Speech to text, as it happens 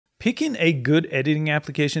Picking a good editing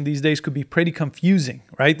application these days could be pretty confusing,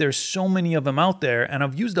 right? There's so many of them out there, and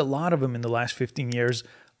I've used a lot of them in the last 15 years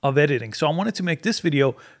of editing. So I wanted to make this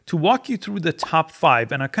video to walk you through the top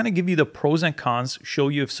 5, and I kind of give you the pros and cons, show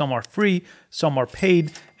you if some are free, some are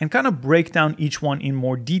paid, and kind of break down each one in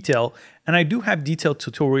more detail. And I do have detailed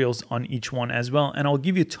tutorials on each one as well, and I'll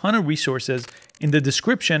give you a ton of resources in the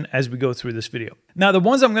description as we go through this video. Now, the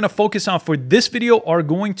ones I'm going to focus on for this video are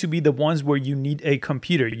going to be the ones where you need a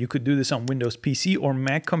computer. You could do this on Windows PC or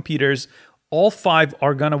Mac computers. All 5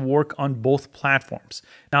 are going to work on both platforms.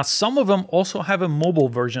 Now, some of them also have a mobile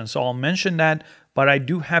version, so I'll mention that, but I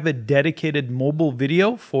do have a dedicated mobile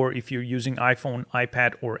video for if you're using iPhone,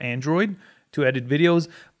 iPad, or Android to edit videos.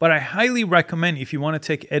 But I highly recommend, if you want to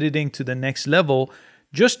take editing to the next level,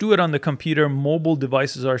 just do it on the computer. Mobile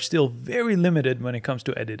devices are still very limited when it comes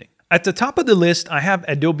to editing. At the top of the list, I have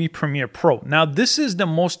Adobe Premiere Pro. Now, this is the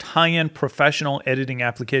most high-end professional editing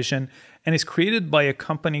application, and it's created by a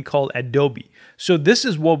company called Adobe. So this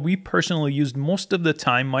is what we personally use most of the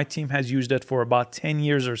time. My team has used it for about 10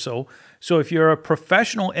 years or so. So if you're a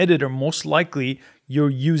professional editor, most likely you're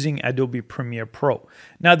using Adobe Premiere Pro.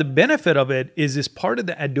 Now, the benefit of it is it's part of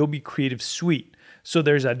the Adobe Creative Suite. So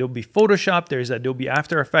there's Adobe Photoshop, there's Adobe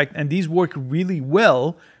After Effects, and these work really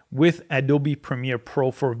well with Adobe Premiere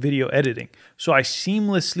Pro for video editing. So I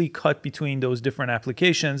seamlessly cut between those different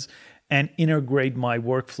applications and integrate my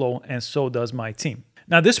workflow, and so does my team.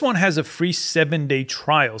 Now, this one has a free 7-day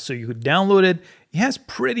trial, so you could download it. It has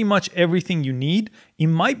pretty much everything you need. It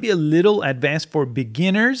might be a little advanced for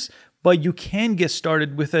beginners, but you can get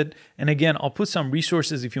started with it. And again, I'll put some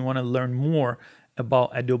resources if you want to learn more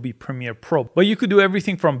about Adobe Premiere Pro. But you could do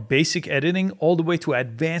everything from basic editing all the way to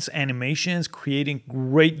advanced animations, creating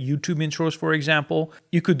great YouTube intros, for example.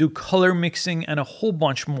 You could do color mixing and a whole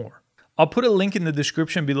bunch more. I'll put a link in the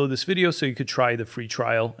description below this video so you could try the free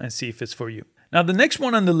trial and see if it's for you. Now, the next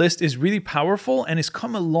one on the list is really powerful and it's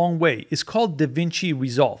come a long way. It's called DaVinci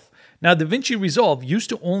Resolve. Now, DaVinci Resolve used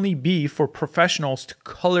to only be for professionals to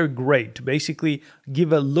color grade, to basically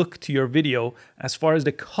give a look to your video as far as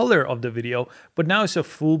the color of the video, but now it's a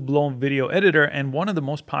full-blown video editor and one of the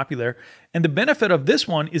most popular. And the benefit of this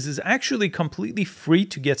one is it's actually completely free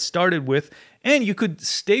to get started with, and you could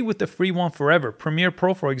stay with the free one forever. Premiere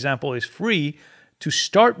Pro, for example, is free to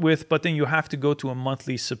start with, but then you have to go to a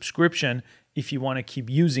monthly subscription if you want to keep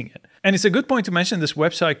using it. And it's a good point to mention this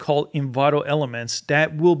website called Envato Elements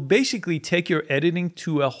that will basically take your editing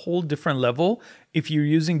to a whole different level if you're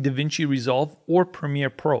using DaVinci Resolve or Premiere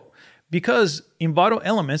Pro. Because Envato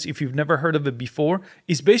Elements, if you've never heard of it before,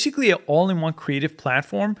 is basically an all-in-one creative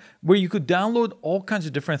platform where you could download all kinds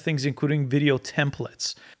of different things, including video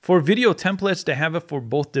templates. For video templates, they have it for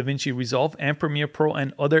both DaVinci Resolve and Premiere Pro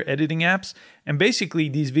and other editing apps. And basically,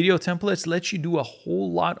 these video templates let you do a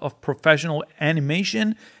whole lot of professional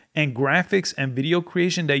animation and graphics and video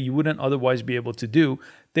creation that you wouldn't otherwise be able to do.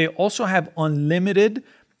 They also have unlimited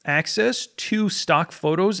access to stock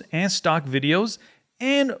photos and stock videos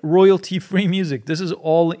and royalty-free music. This is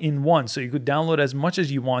all in one, so you could download as much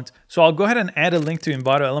as you want. So I'll go ahead and add a link to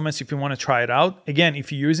Envato Elements if you want to try it out. Again,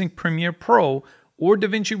 if you're using Premiere Pro or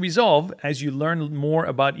DaVinci Resolve, as you learn more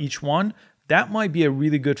about each one, that might be a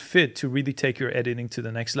really good fit to really take your editing to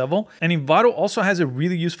the next level. And Envato also has a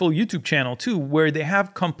really useful YouTube channel too, where they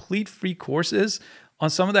have complete free courses on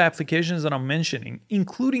some of the applications that I'm mentioning,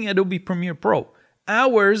 including Adobe Premiere Pro.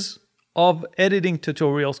 Hours of editing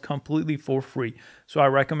tutorials completely for free. So I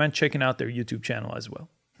recommend checking out their YouTube channel as well.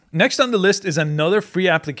 Next on the list is another free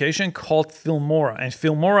application called Filmora. And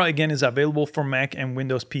Filmora, again, is available for Mac and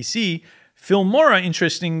Windows PC. Filmora,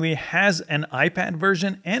 interestingly, has an iPad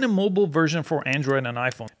version and a mobile version for Android and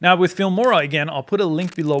iPhone. Now with Filmora, again, I'll put a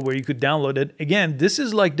link below where you could download it. Again, this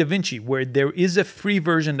is like DaVinci, where there is a free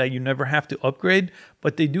version that you never have to upgrade,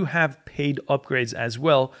 but they do have paid upgrades as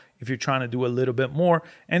well if you're trying to do a little bit more.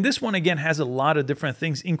 And this one, again, has a lot of different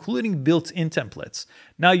things, including built-in templates.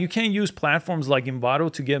 Now, you can use platforms like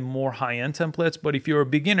Envato to get more high-end templates, but if you're a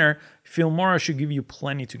beginner, Filmora should give you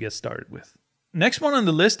plenty to get started with. Next one on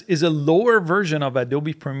the list is a lower version of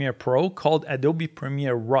Adobe Premiere Pro called Adobe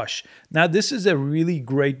Premiere Rush. Now, this is a really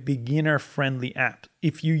great beginner-friendly app.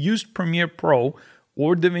 If you used Premiere Pro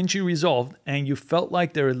or DaVinci Resolve and you felt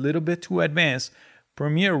like they're a little bit too advanced,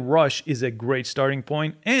 Premiere Rush is a great starting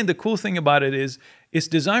point. And the cool thing about it is it's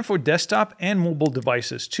designed for desktop and mobile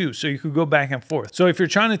devices too, so you could go back and forth. So if you're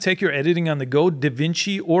trying to take your editing on the go,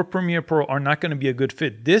 DaVinci or Premiere Pro are not going to be a good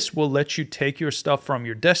fit. This will let you take your stuff from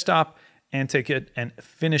your desktop and take it and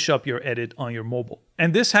finish up your edit on your mobile.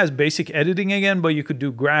 And this has basic editing again, but you could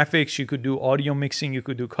do graphics, you could do audio mixing, you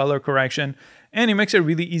could do color correction, and it makes it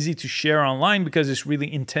really easy to share online because it's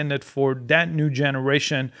really intended for that new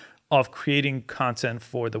generation of creating content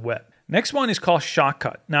for the web. Next one is called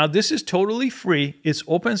Shotcut. Now this is totally free, it's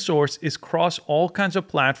open source, it's across all kinds of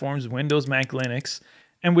platforms, Windows, Mac, Linux.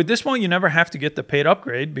 And with this one, you never have to get the paid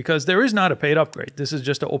upgrade because there is not a paid upgrade. This is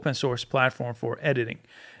just an open source platform for editing.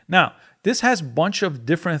 Now, this has a bunch of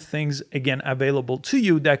different things, again, available to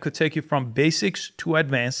you that could take you from basics to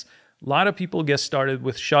advanced. A lot of people get started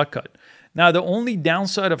with Shotcut. Now, the only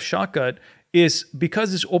downside of Shotcut is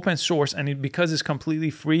because it's open source and because it's completely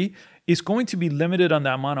free, it's going to be limited on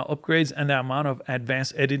the amount of upgrades and the amount of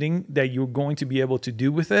advanced editing that you're going to be able to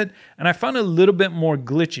do with it. And I found it a little bit more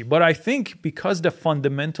glitchy, but I think because the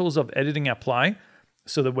fundamentals of editing apply,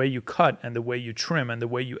 so the way you cut and the way you trim and the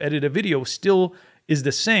way you edit a video still is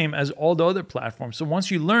the same as all the other platforms. So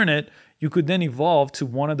once you learn it, you could then evolve to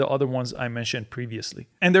one of the other ones I mentioned previously.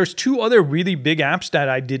 And there's two other really big apps that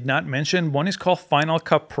I did not mention. One is called Final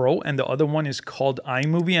Cut Pro and the other one is called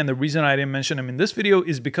iMovie. And the reason I didn't mention them in this video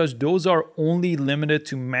is because those are only limited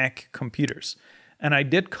to Mac computers. And I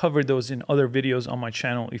did cover those in other videos on my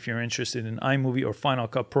channel if you're interested in iMovie or Final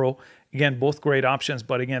Cut Pro. Again, both great options,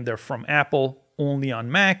 but again, they're from Apple, only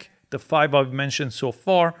on Mac. The 5 I've mentioned so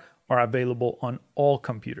far are available on all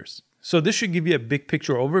computers. So this should give you a big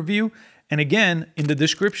picture overview. And again, in the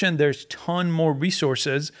description, there's a ton more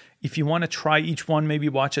resources. If you want to try each one, maybe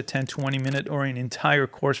watch a 10, 20 minute or an entire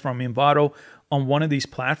course from Envato on one of these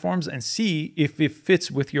platforms and see if it fits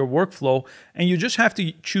with your workflow. And you just have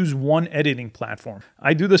to choose one editing platform.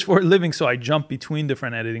 I do this for a living, so I jump between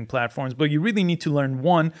different editing platforms, but you really need to learn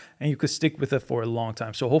one and you could stick with it for a long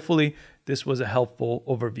time. So hopefully this was a helpful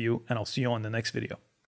overview and I'll see you on the next video.